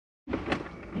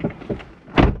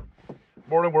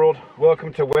Morning world,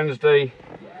 welcome to Wednesday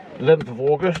 11th of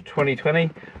August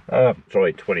 2020,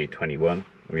 sorry 2021.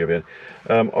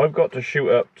 I've got to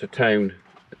shoot up to town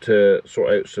to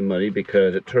sort out some money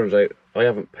because it turns out I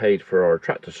haven't paid for our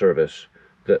tractor service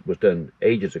that was done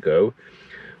ages ago.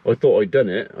 I thought I'd done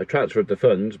it, I transferred the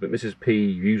funds, but Mrs P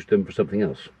used them for something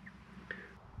else.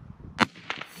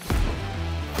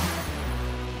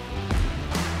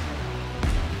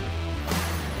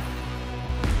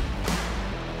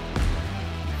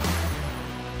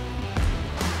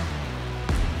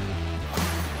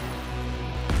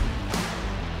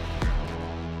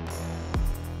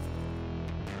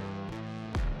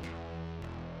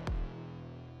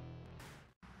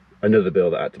 Another bill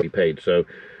that had to be paid, so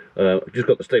just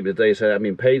got the statement today saying I've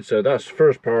been paid, so that's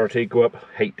first priority. Go up,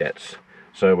 hate debts.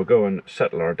 So we'll go and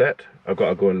settle our debt. I've got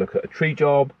to go and look at a tree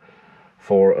job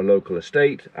for a local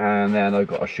estate, and then I've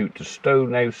got to shoot to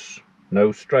Stroud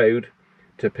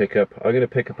to pick up. I'm going to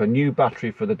pick up a new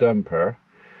battery for the dumper,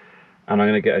 and I'm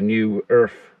going to get a new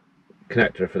earth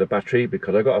connector for the battery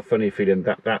because I got a funny feeling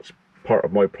that that's part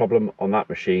of my problem on that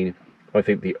machine. I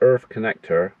think the earth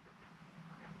connector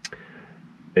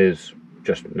is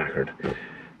just knackered.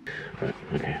 Right,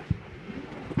 okay.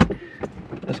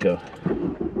 Let's go.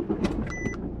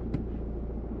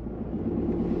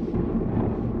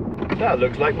 That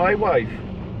looks like my wife.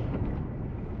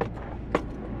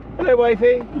 Hello,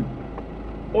 wifey.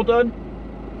 All done?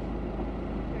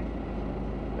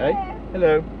 Hey?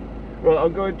 Hello. Well,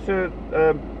 I'm going to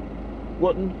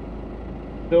Wotton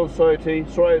Bill Society,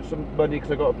 sort out some money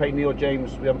because I've got to pay Neil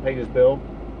James. We haven't paid his bill.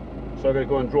 So I'm going to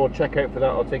go and draw a check out for that.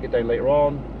 I'll take it down later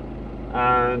on.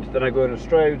 And then I go into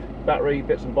Stroud, battery,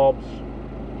 bits and bobs.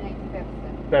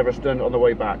 Featherstone on the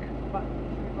way back. But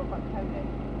should we go back to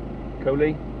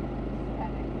Coley?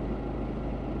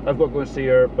 I've got to go and see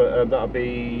her, but that'll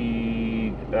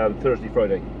be Thursday,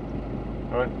 Friday.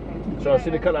 Alright? So I'll see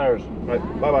you in a couple of hours.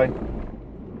 Right, bye bye.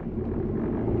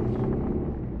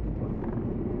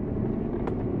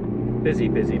 Busy,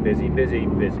 busy, busy, busy,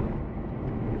 busy.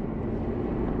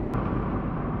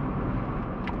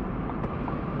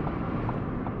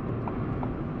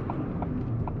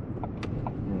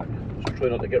 Try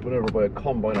not to get run over by a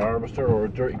combine harvester or a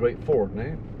dirty great Ford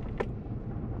now.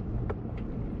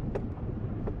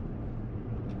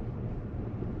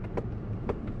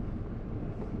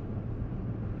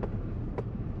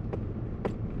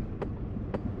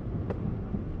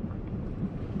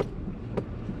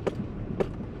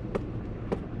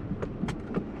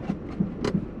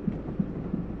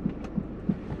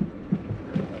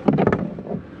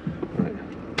 Right.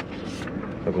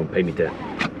 I'm going to pay me debt.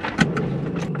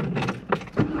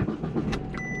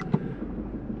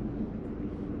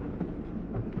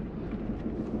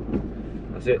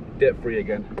 That's it, debt free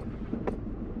again.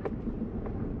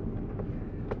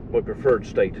 My preferred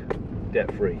state,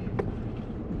 debt free.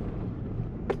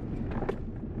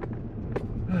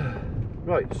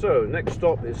 Right, so next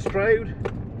stop is Stroud.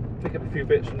 Pick up a few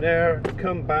bits from there,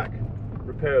 come back,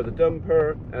 repair the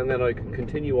dumper, and then I can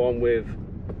continue on with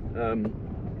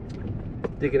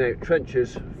digging out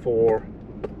trenches for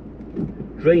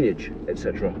drainage,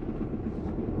 etc.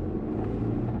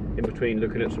 In between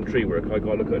looking at some tree work, I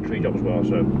got to look at a tree job as well,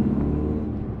 so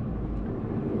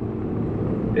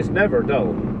it's never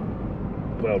dull.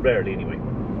 Well, rarely anyway.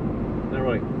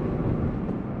 Alright.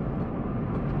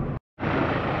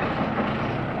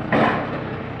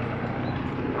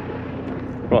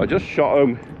 Right, I just shot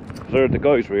home. There, the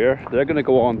guys were here. They're going to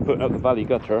go on putting up the valley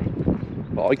gutter,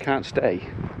 but I can't stay.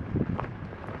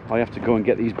 I have to go and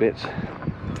get these bits.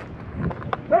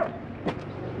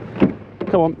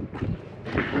 Come on.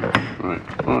 Right,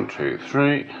 1, 2,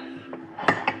 3.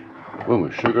 1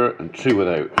 with sugar and 2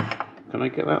 without. Can I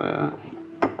get that like that?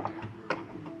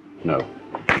 No.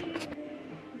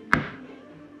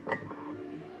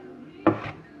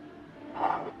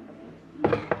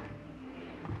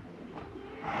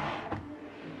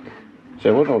 So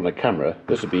I wasn't on the camera,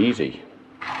 this would be easy.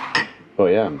 But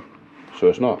I am. So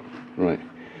it's not. Right.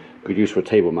 Good use for a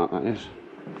table mat, that is.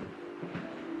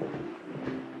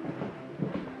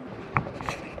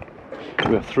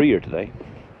 We have 3 here today.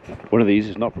 One of these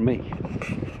is not for me.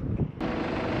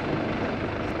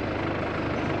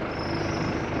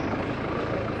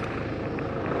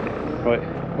 Right,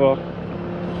 well,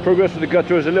 progress with the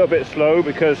gutter is a little bit slow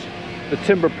because the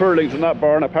timber purlings on that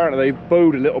barn, apparently they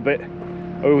bowed a little bit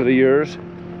over the years,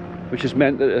 which has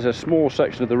meant that there's a small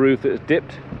section of the roof that is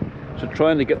dipped. So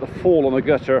trying to get the fall on the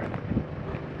gutter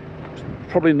is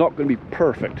probably not going to be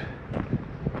perfect,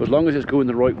 but as long as it's going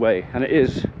the right way, and it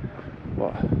is,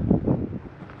 what,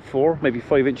 4, maybe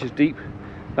 5 inches deep,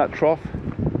 that trough,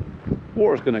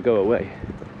 water's going to go away.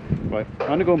 Right, I'm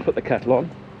going to go and put the kettle on.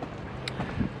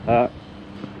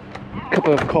 Cup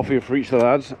of coffee for each of the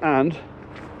lads and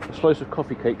a slice of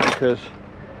coffee cake because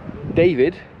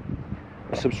David,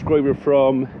 a subscriber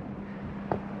from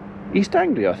East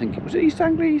Anglia, I think. Was it East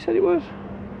Anglia he said it was?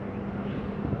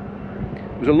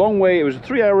 It was a long way, it was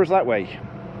 3 hours that way.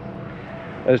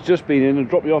 Has just been in and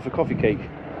dropped me off a coffee cake.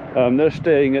 They're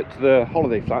staying at the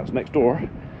holiday flats next door.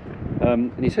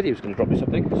 And he said he was going to drop me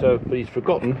something, but he's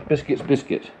forgotten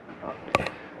biscuit.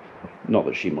 Not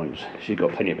that she minds, she's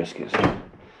got plenty of biscuits.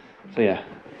 So yeah,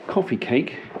 coffee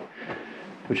cake,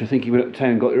 which I think he went up to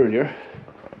town and got earlier.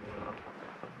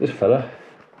 This fella,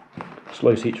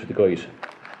 slice each for the guys.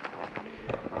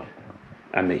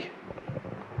 And me.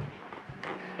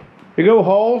 Here you go,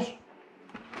 Halls.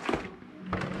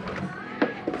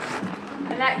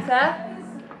 Alexa,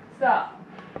 stop.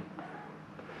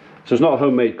 So it's not a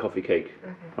homemade coffee cake,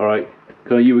 alright?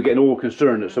 Because you were getting all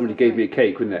concerned that somebody gave me a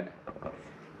cake, wouldn't it?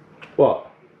 What?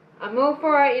 I'm all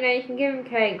for it, you know, you can give him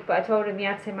cake, but I told him he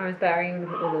had to say mine was better even if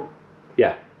it wasn't.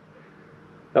 Yeah.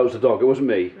 That was the dog, it wasn't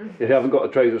me. If you haven't got a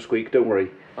trouser squeak, don't worry.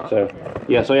 So,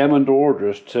 yes, I am under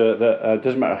orders to that.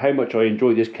 Doesn't matter how much I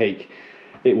enjoy this cake,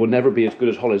 it will never be as good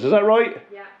as Hollis. Is that right?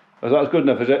 Yeah. Is that good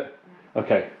enough, is it? Yeah.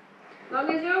 Okay. As long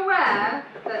as you're aware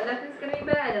that nothing's going to be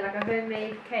better than like a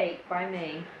homemade cake by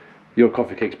me. Your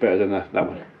coffee cake's better than that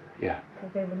one? Yeah. Yeah.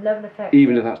 Because they have love and affection.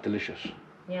 Even if that's delicious.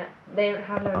 Yeah, they don't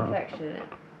have love and affection in it.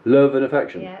 Love and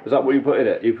affection? Yeah. Is that what you put in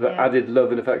it? You put Yeah. added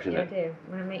love and affection Yeah, in I it? do.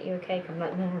 When I make you a cake, I'm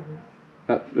like, no.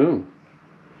 Oh.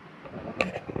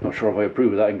 Not sure if I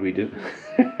approve of that ingredient.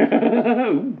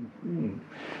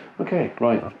 Okay,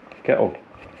 right. Kettle.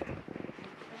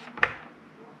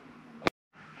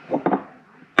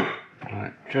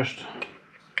 Right, just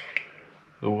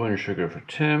the one sugar for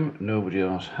Tim. Nobody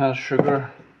else has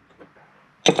sugar.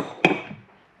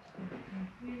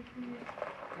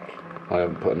 I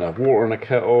haven't put enough water in the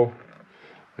kettle.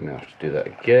 I'm going to have to do that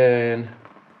again.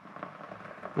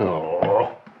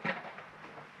 Oh.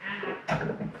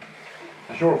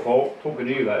 It's your fault, talking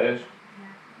to you that is.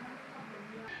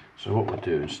 So what we'll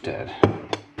do instead.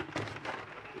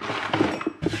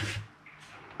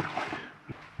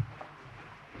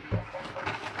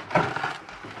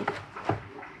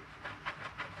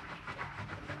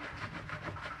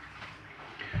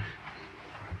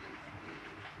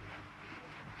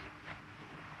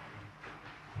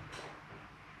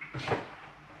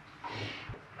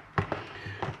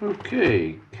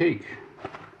 Okay, cake.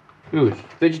 Ooh, it's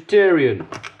vegetarian.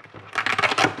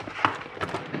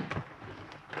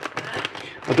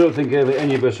 I don't think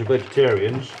any of us are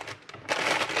vegetarians.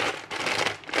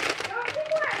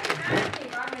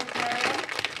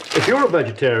 If you're a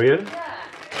vegetarian,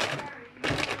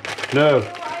 no,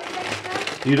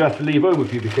 you'd have to leave home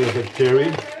if you became a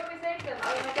vegetarian.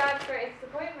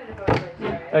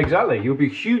 Exactly, you'd be a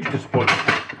huge disappointment.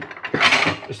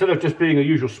 Instead of just being a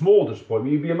usual small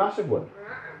disappointment, you'd be a massive one.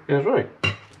 Yeah, that's right.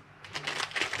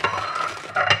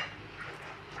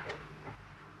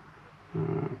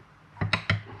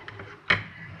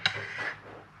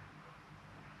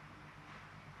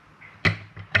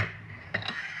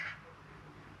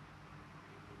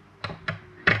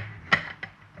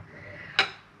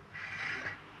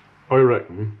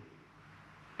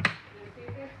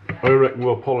 I reckon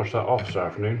we'll polish that off this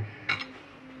afternoon.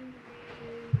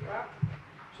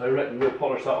 So I reckon we'll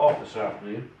polish that off this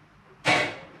afternoon.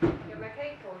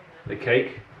 The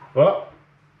cake. What?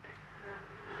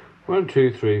 1,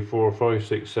 2, 3, 4, 5,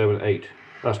 6, 7, 8.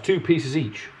 That's 2 pieces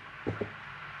each.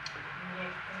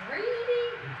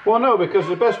 Well, no, because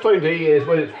the best time to eat is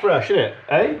when it's fresh, isn't it?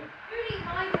 Eh? You eat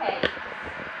my cake.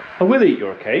 I will eat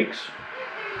your cakes.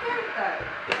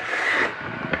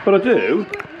 But I do.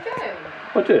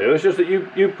 I do. It's just that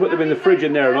you put them in the fridge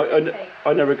in there, and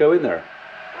I never go in there.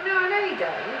 Well, no, I know you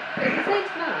don't. But if you say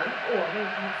to Mum, oh, I don't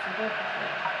have some birthday.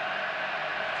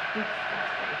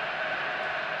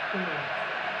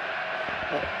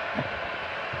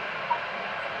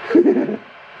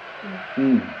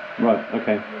 Right,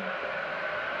 okay.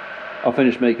 I'll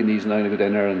finish making these and I'm going to go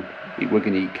down there and we're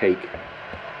going to eat cake.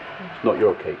 It's not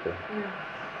your cake though.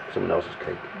 Someone else's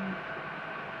cake.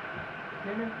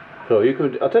 So you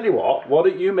could, I'll tell you what, why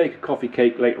don't you make a coffee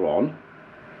cake later on?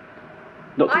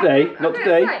 Not today, not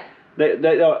today.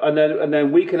 And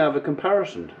then we can have a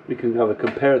comparison. We can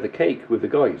compare the cake with the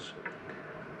guys.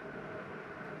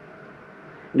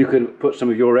 You can put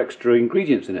some of your extra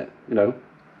ingredients in it, you know.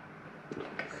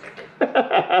 No,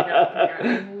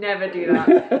 never do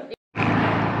that.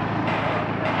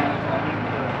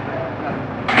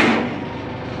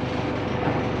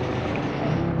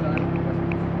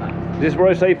 This is where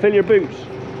I say fill your boots.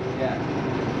 Yeah.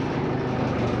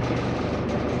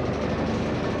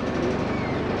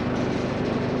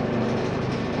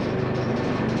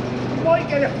 might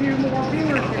get a few more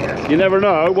viewers here. You never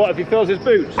know. What if he fills his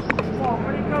boots? Well,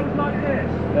 when it goes like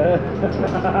this.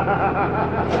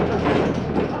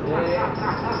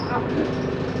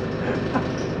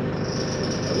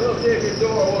 We'll see if your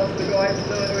daughter wants to go out for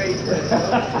something to eat.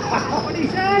 What did he He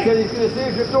say? said he's going to see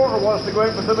if your daughter wants to go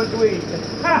out for something to eat.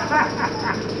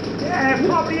 Yeah,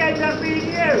 probably end up being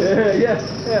you. Yeah.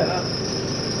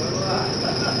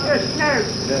 Just shout.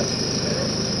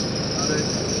 Yeah.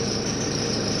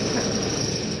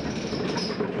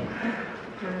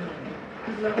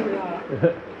 Good luck with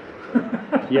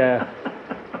that. Yeah.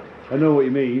 I know what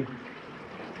you mean.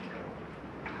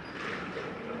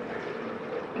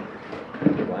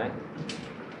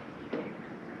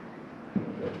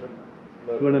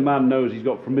 When a man knows he's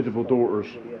got formidable daughters.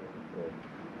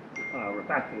 Oh,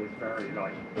 Rebecca is very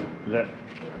like. Is it?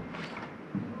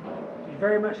 She's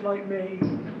very much like me.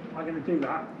 I'm going to do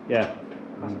that. Yeah.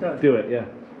 That's done. Do it, yeah.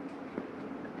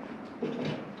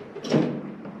 It's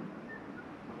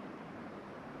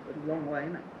a long way,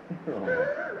 isn't it?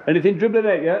 Anything dribbling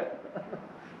out yet?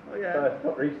 Oh yeah. It's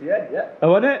not reached the end yet.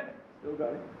 Oh, wasn't it? Still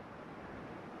going.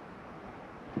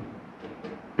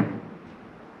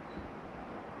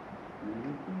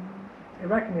 I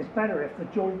reckon it's better if the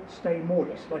joints stay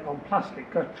moist, like on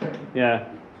plastic guttering. Yeah.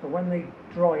 So when they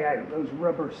dry out, those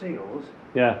rubber seals,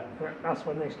 Yeah. that's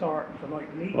when they start to like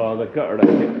leak. Well, the gutter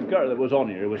that was on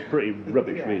here was pretty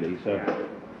rubbish, Yeah. really. So Yeah.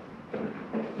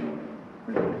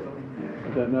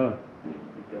 I don't know.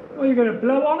 Are you going to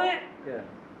blow on it? Yeah.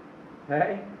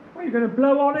 Hey? Are you going to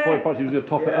blow on I thought he it? probably was going to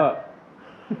top it Yeah. up.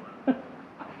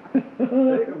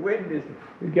 The wind is.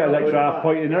 You get an extra half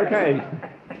pint in there, can't you?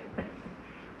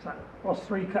 So, what's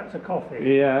 3 cups of coffee?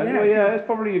 Yeah. Well, yeah. It's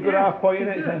probably a good half pint in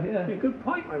it. Good. Yeah. A good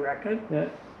pint, I reckon. Yeah.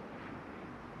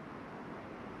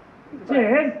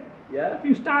 Tim, Yeah? if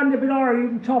you stand a bit higher, you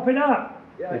can top it up.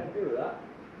 Yeah, I can do that.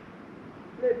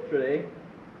 Literally,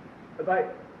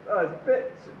 about. Oh, it's a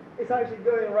bit. It's actually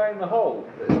going around the hole.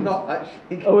 It's not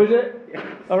actually. Oh, is it? Yeah.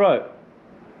 All right.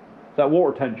 Is that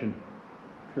water tension?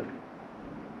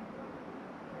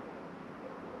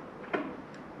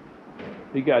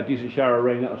 You get a decent shower of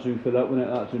rain, that'll soon fill up, won't it?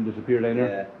 That'll soon disappear down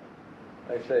there.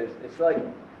 Yeah. Like I say, it's like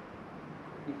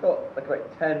you've got like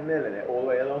about 10 mil in it all the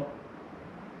way along.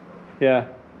 Yeah.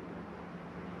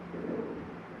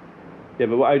 Yeah,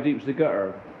 but how deep's the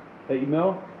gutter? 80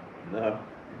 mil? No.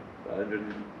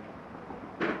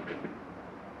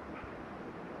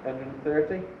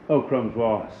 130, Oh, crumbs,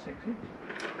 wow. 6 inches.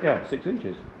 Yeah, 6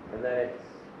 inches. and then it's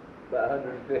about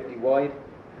 150 wide.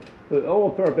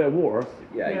 Oh, a fair bit of water.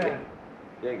 Yeah, Yeah.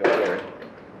 you ain't got water.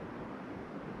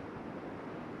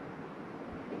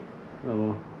 Oh,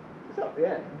 well. It's up the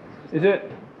end. Is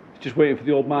it? It's just waiting for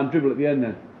the old man dribble at the end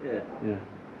then. Yeah. Yeah.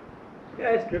 Yeah,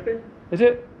 it's dripping. Is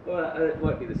it? Well, it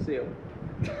might be the seal.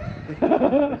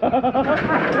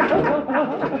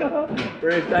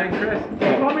 Where's down, Chris? Do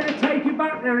you want me to take you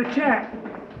back there and check?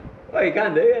 Oh, you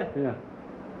can do, yeah. Yeah.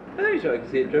 I'm sure I can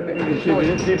see it dripping. See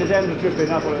if the end is dripping,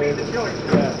 that's what it is. Yeah.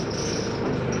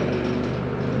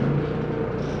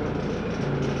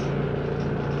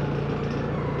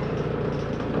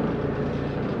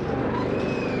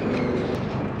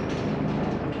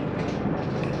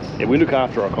 Yeah, we look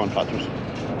after our contractors.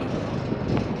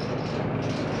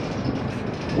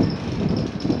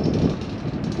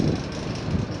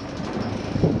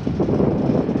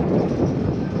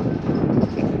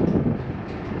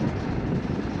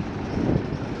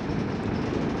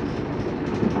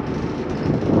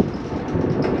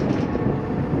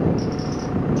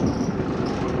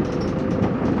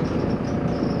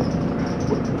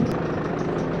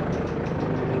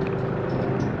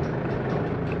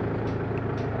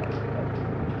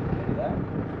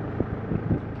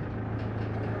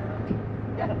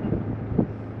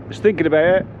 Just thinking about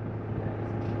it.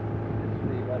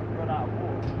 Run out of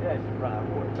water. Yeah, it's run out of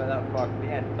water, but that far from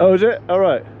the end. Oh, is it? All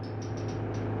right.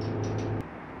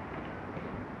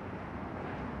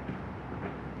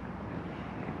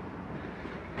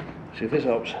 See if this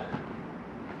helps.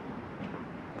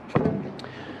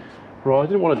 Right, I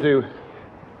didn't want to do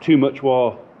too much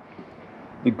while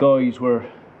the guys were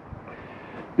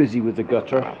busy with the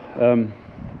gutter.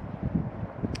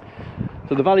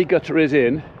 So the valley gutter is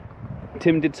in.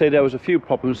 Tim did say there was a few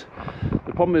problems.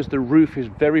 The problem is the roof is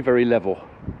very, very level,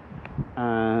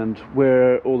 and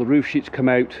where all the roof sheets come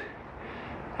out,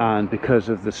 and because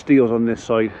of the steels on this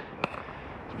side,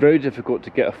 it's very difficult to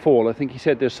get a fall. I think he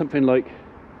said there's something like,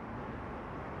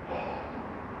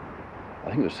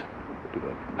 I think it was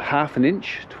half an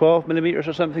inch, 12 millimeters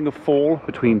or something of fall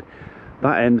between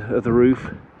that end of the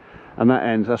roof and that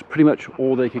end. That's pretty much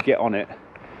all they could get on it.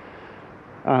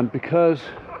 And because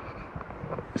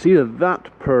it's either that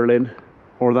purlin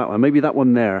or that one, maybe that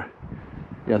one there.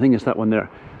 Yeah, I think it's that one there.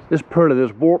 This purlin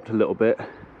is warped a little bit,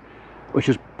 which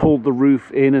has pulled the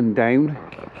roof in and down.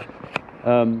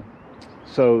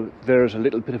 So there's a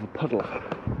little bit of a puddle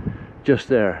just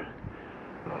there.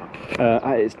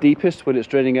 At its deepest, when it's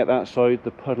draining at that side,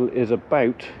 the puddle is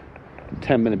about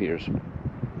 10 millimeters.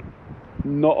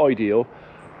 Not ideal,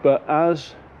 but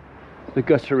as the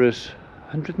gutter is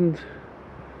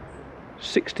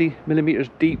 160 millimeters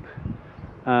deep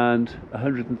and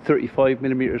 135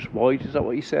 millimeters wide, is that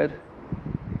what he said?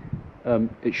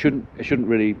 It shouldn't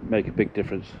really make a big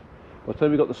difference. By the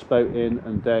time we got the spout in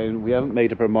and down, we haven't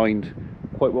made up our mind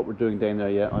quite what we're doing down there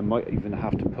yet. I might even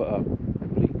have to put a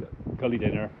complete gully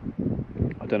down there.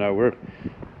 I don't know.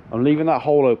 I'm leaving that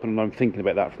hole open and I'm thinking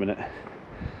about that for a minute.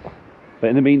 But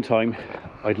in the meantime,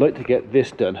 I'd like to get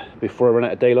this done before I run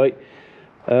out of daylight.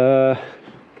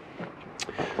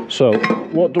 So,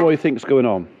 what do I think's going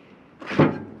on?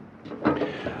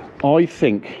 I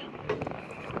think,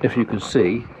 if you can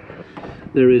see,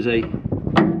 there is a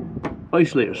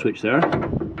isolator switch there,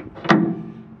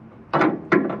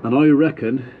 and I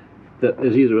reckon that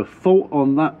there's either a fault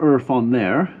on that earth on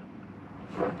there,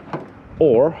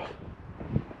 or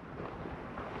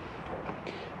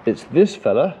it's this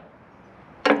fella,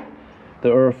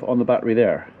 the earth on the battery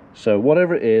there. So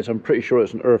whatever it is, I'm pretty sure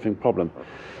it's an earthing problem.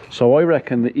 So I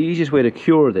reckon the easiest way to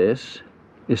cure this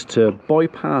is to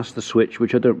bypass the switch,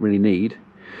 which I don't really need.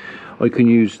 I can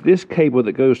use this cable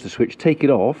that goes to the switch, take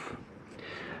it off,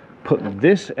 put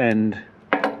this end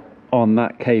on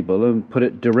that cable and put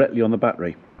it directly on the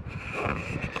battery.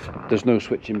 There's no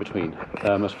switch in between.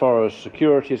 As far as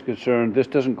security is concerned, this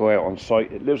doesn't go out on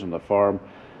site, it lives on the farm.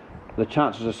 The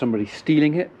chances of somebody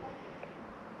stealing it,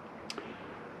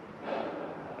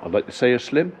 I'd like to say, are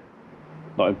slim.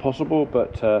 Not impossible,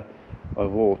 but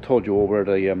I've told you all where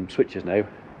the switch is now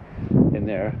in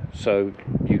there, so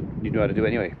you know how to do it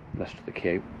anyway. That's the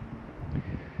key.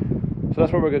 So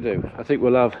that's what we're going to do. I think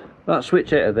we'll have that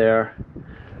switch out of there.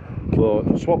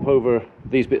 We'll swap over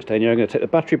these bits down here. I'm going to take the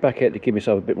battery back out to give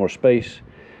myself a bit more space,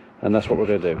 and that's what we're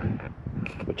going to do.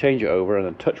 We'll change it over and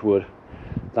then touch wood.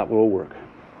 That will all work.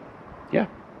 Yeah?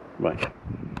 Right.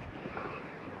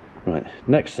 Right.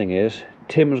 Next thing is,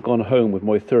 Tim's gone home with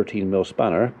my 13mm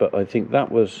spanner, but I think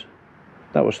that was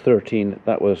 13,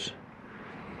 that was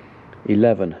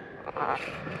 11.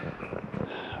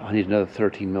 I need another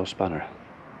 13mm spanner.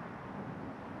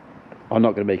 I'm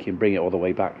not going to make him bring it all the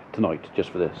way back tonight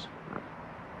just for this.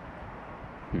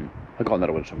 I got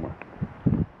another one somewhere.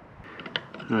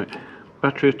 Right,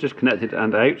 battery is disconnected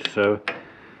and out, so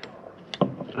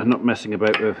I'm not messing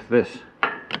about with this.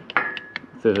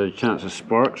 If there's a chance of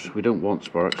sparks, we don't want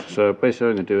sparks. So basically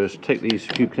what I'm going to do is take these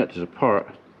few connectors apart,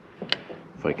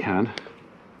 if I can,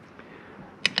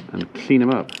 and clean them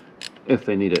up if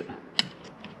they need it.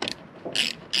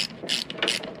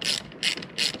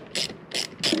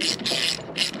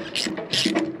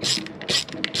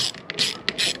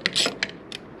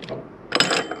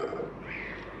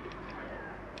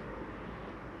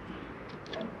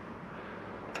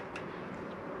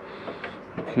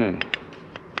 Okay.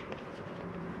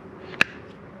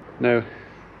 Now,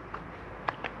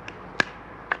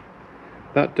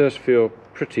 that does feel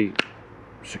pretty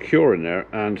secure in there,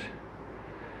 and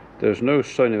there's no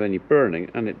sign of any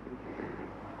burning, and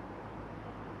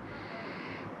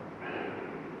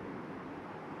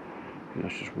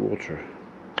that's just water.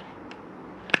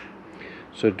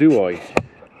 So do I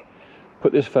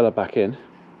put this fella back in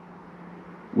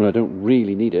when I don't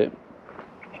really need it,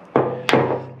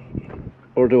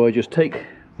 or do I just take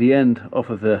the end off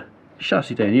of the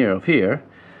chassis down here, off here,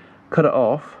 cut it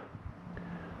off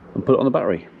and put it on the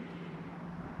battery?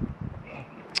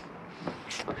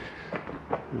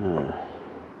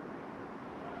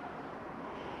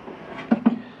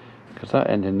 Because that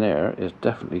end in there is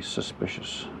definitely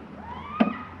suspicious.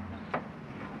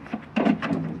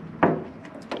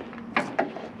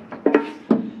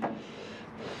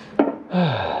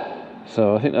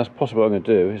 So I think that's possibly what I'm going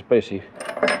to do, is basically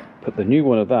put the new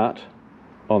one of that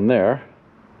on there,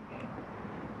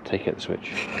 take out the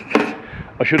switch.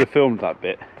 I should have filmed that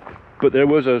bit, but there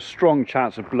was a strong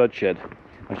chance of bloodshed.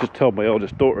 I just told my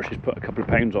oldest daughter she's put a couple of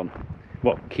pounds on,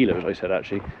 well, kilos I said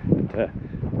actually,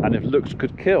 and if looks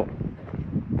could kill.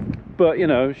 But you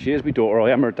know, she is my daughter,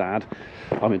 I am her dad,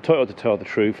 I'm entitled to tell the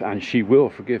truth, and she will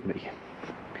forgive me.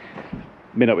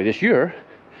 May not be this year,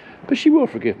 but she will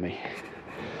forgive me.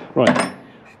 Right,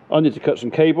 I need to cut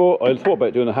some cable. I thought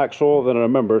about doing a hacksaw, then I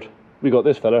remembered we got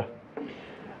this fella,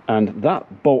 and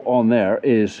that bolt on there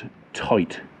is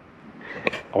tight.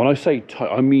 When I say tight,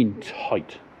 I mean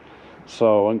tight.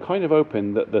 So I'm kind of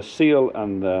hoping that the seal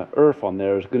and the earth on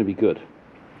there is going to be good.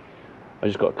 I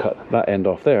just got to cut that end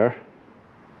off there.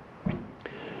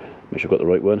 Make sure I've got the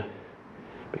right one,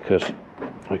 because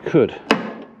I could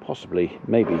possibly,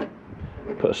 maybe,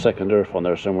 put a second earth on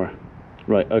there somewhere.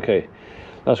 Right, okay,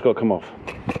 that's got to come off.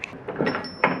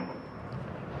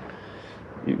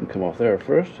 You can come off there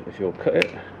first if you'll cut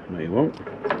it. No, you won't.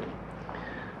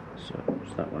 So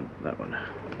it's that one, that one.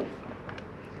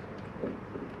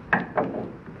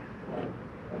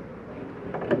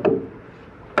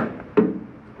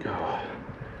 Oh.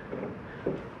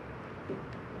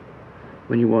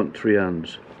 When you want 3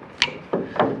 hands,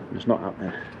 it's not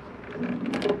happening.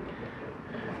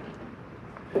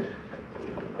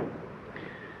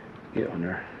 Get on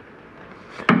there.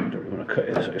 I don't really want to cut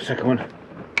it. It's like a second one.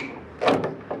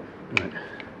 Right.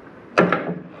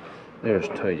 There's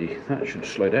tidy. That should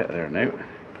slide out of there now,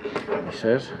 he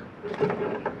says. That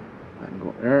can go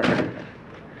up there.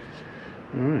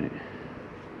 Alright.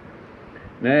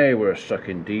 Now we're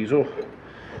sucking diesel.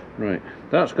 Right.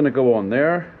 That's going to go on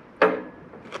there.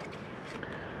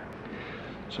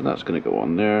 So that's going to go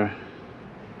on there.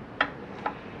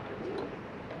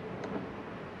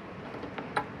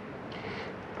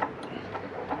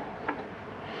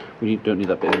 We don't need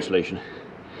that bit of insulation.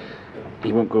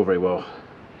 He won't go very well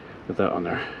with that on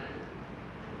there.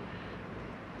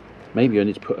 Maybe I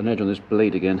need to put an edge on this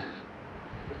blade again.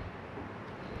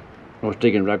 I was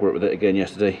digging ragwort with it again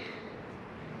yesterday.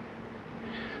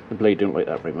 The blade don't like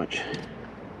that very much.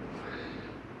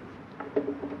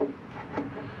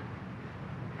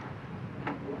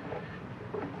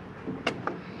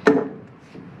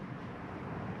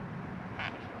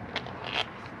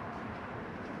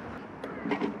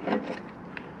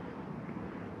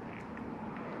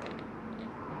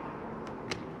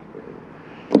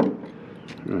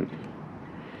 Right.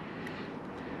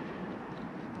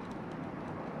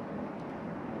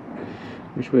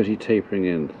 Which way is he tapering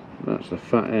in? That's the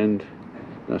fat end,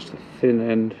 that's the thin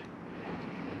end.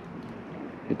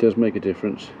 It does make a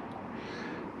difference.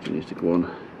 It needs to go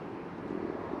on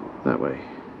that way.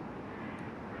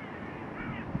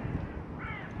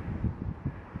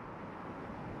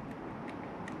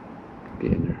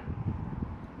 Get in there.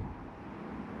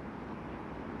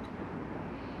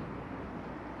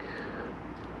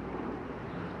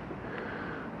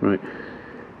 Right,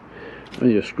 I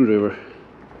need a screwdriver.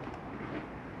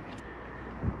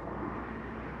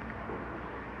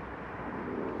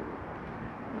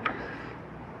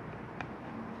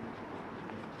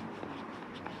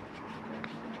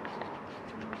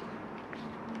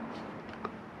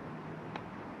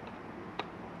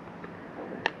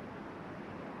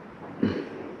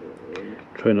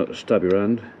 Try not to stab your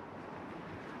hand.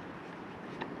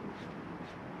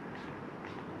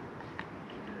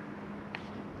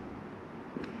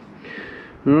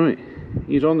 Alright,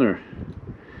 he's on there.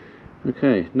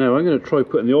 Okay, now I'm going to try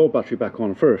putting the old battery back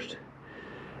on first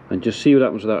and just see what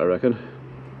happens with that, I reckon.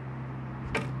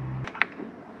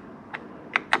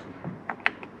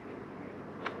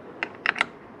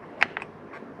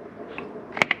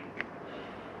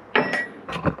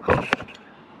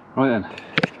 Right then,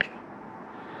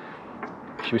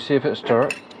 should we see if it'll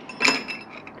start?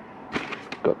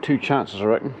 Got 2 chances, I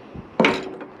reckon.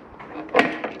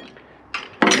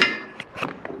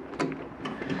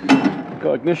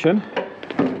 Got ignition.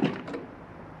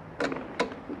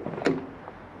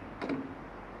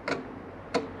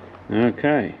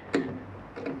 Okay.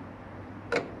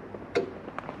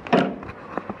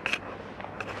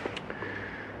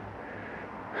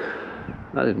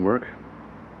 That didn't work.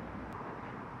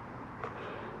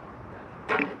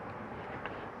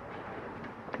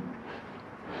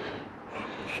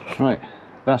 Right,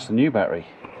 that's the new battery.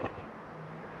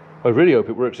 I really hope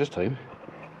it works this time.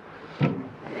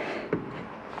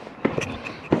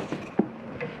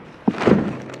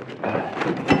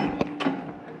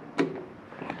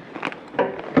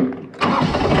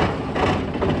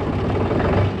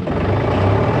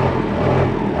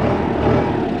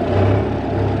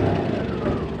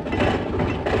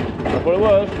 That's what it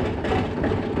was.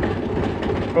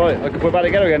 Right, I can put it back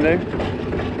together again now.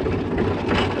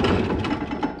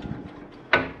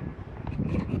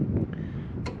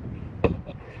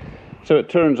 So it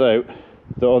turns out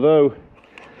that although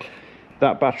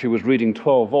that battery was reading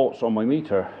 12 volts on my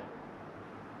meter,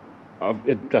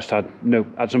 it just had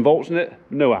some volts in it,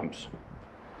 no amps.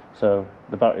 So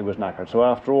the battery was knackered. So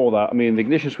after all that, I mean, the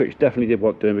ignition switch definitely did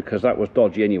what doing, because that was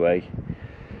dodgy anyway.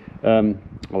 I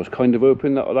was kind of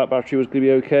hoping that that battery was going to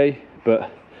be okay, but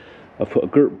I've put a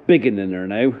Gert Biggin in there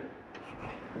now.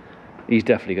 He's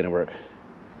definitely going to work.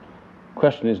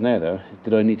 Question is now though,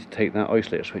 did I need to take that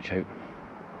isolator switch out?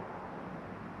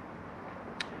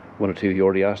 One or two you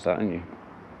already asked that, didn't you?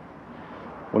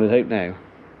 Well, it's out now.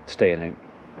 Staying out.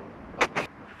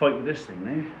 Fight with this thing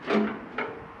now.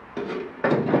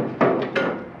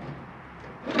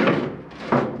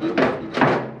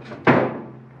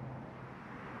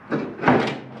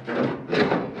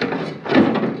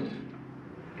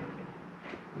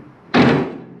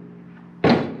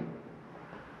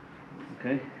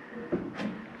 Okay.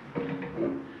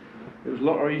 It was a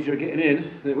lot easier getting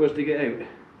in than it was to get out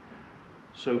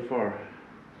so far.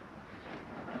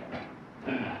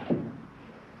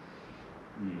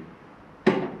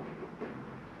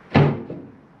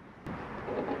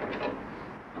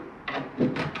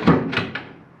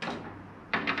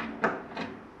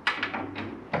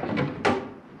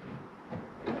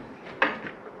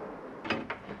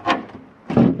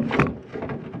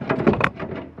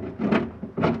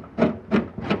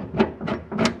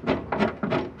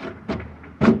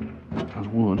 That's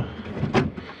one.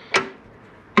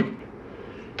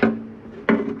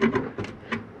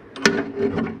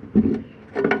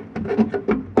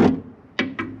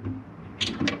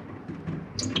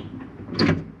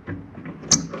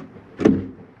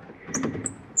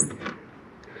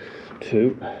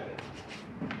 Two.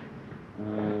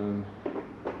 Oh,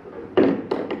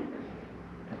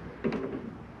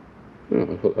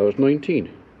 I thought that was 19.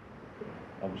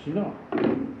 Obviously not.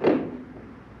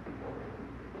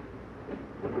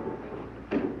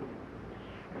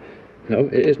 No,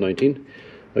 it is 19.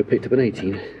 I picked up an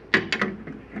 18.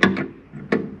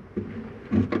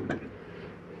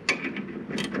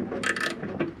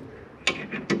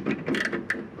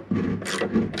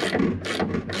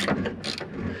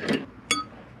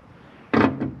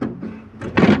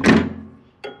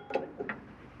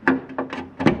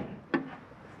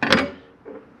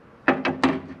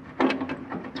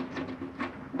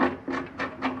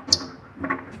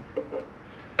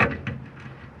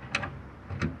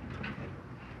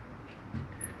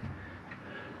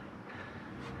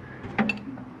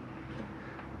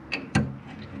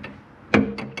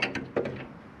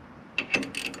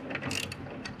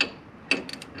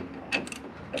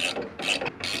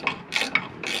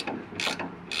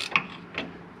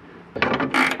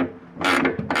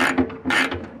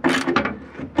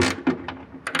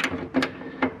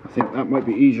 I think that might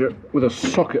be easier with a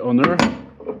socket on there.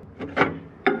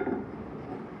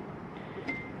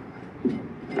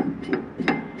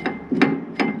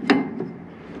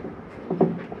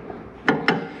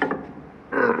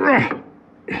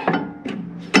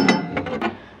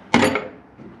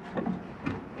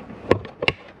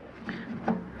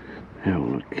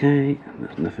 Okay,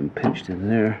 there's nothing pinched in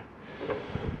there.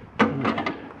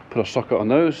 Put a socket on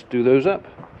those, do those up.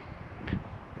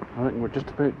 I think we're just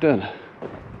about done.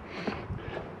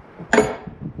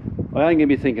 I am going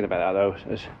to be thinking about that though,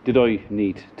 as did I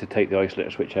need to take the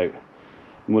isolator switch out?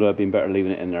 And would I have been better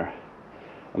leaving it in there?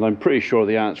 And I'm pretty sure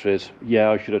the answer is, yeah,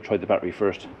 I should have tried the battery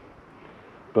first.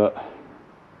 But,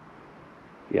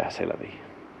 yeah, say la vie.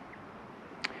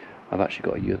 I've actually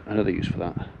got another use for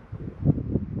that.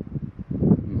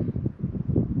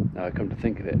 Now I come to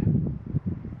think of it,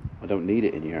 I don't need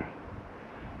it in here.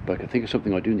 But I can think of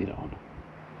something I do need it on.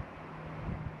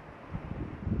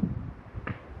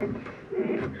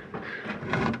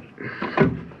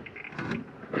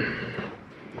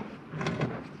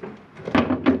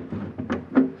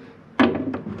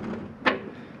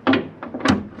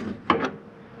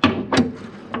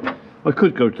 I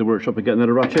could go to the workshop and get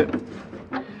another ratchet,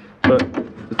 but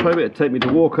the time it would take me to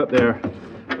walk up there,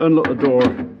 unlock the door,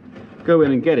 go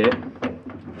in and get it,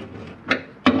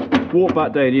 walk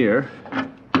back down here,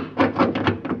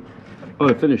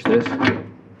 I'll finish this,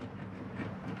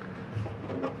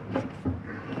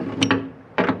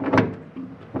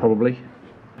 probably.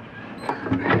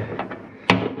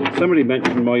 Somebody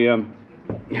mentioned my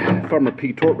Farmer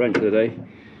P torque wrench the other day,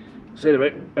 saying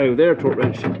about how their torque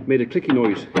wrench made a clicky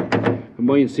noise.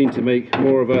 Mine seemed to make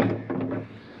more of a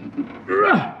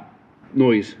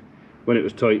noise when it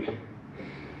was tight.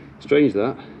 Strange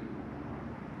that.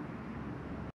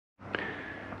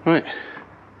 Right,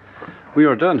 we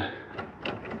are done.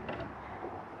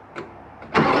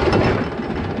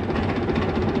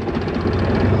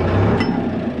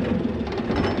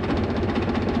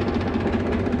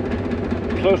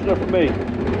 Close enough for me.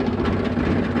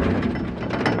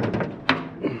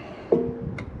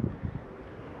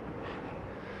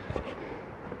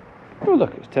 Oh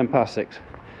look, it's 6:10.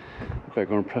 I better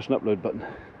go and press an upload button.